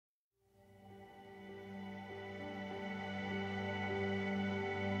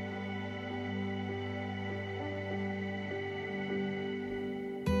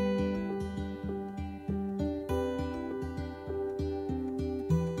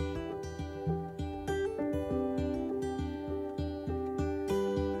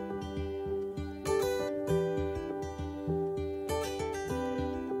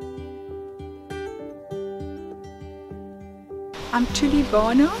I'm Tuli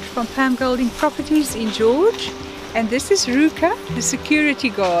Barnard from Pam Golding Properties in George, and this is Ruka, the security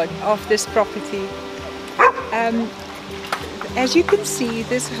guard of this property. As you can see,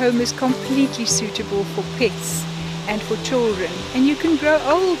 this home is completely suitable for pets and for children, and you can grow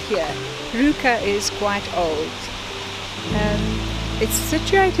old here. Ruka is quite old. It's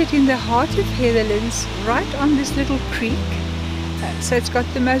situated in the heart of Heatherlands, right on this little creek. So it's got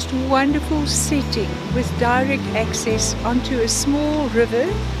the most wonderful setting with direct access onto a small river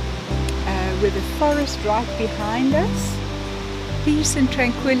with a forest right behind us. Peace and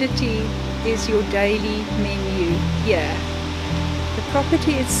tranquility is your daily menu here. The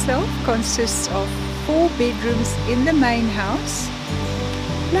property itself consists of 4 bedrooms in the main house,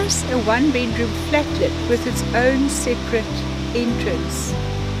 plus a 1-bedroom flatlet with its own separate entrance.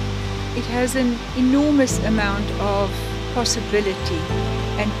 It has an enormous amount of possibility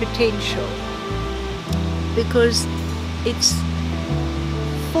and potential because it's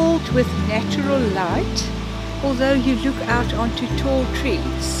filled with natural light, although you look out onto tall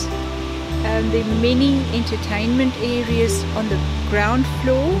trees. There are many entertainment areas on the ground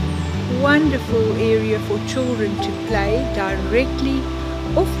floor, wonderful area for children to play directly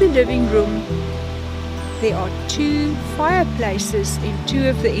off the living room. There are 2 fireplaces in 2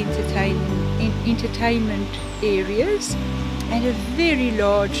 of the entertainment areas and a very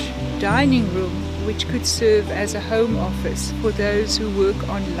large dining room which could serve as a home office for those who work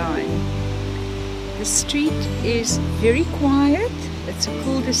online. The street is very quiet, it's a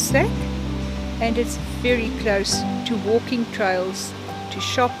cul-de-sac, and it's very close to walking trails, to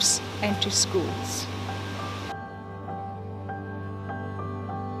shops and to schools.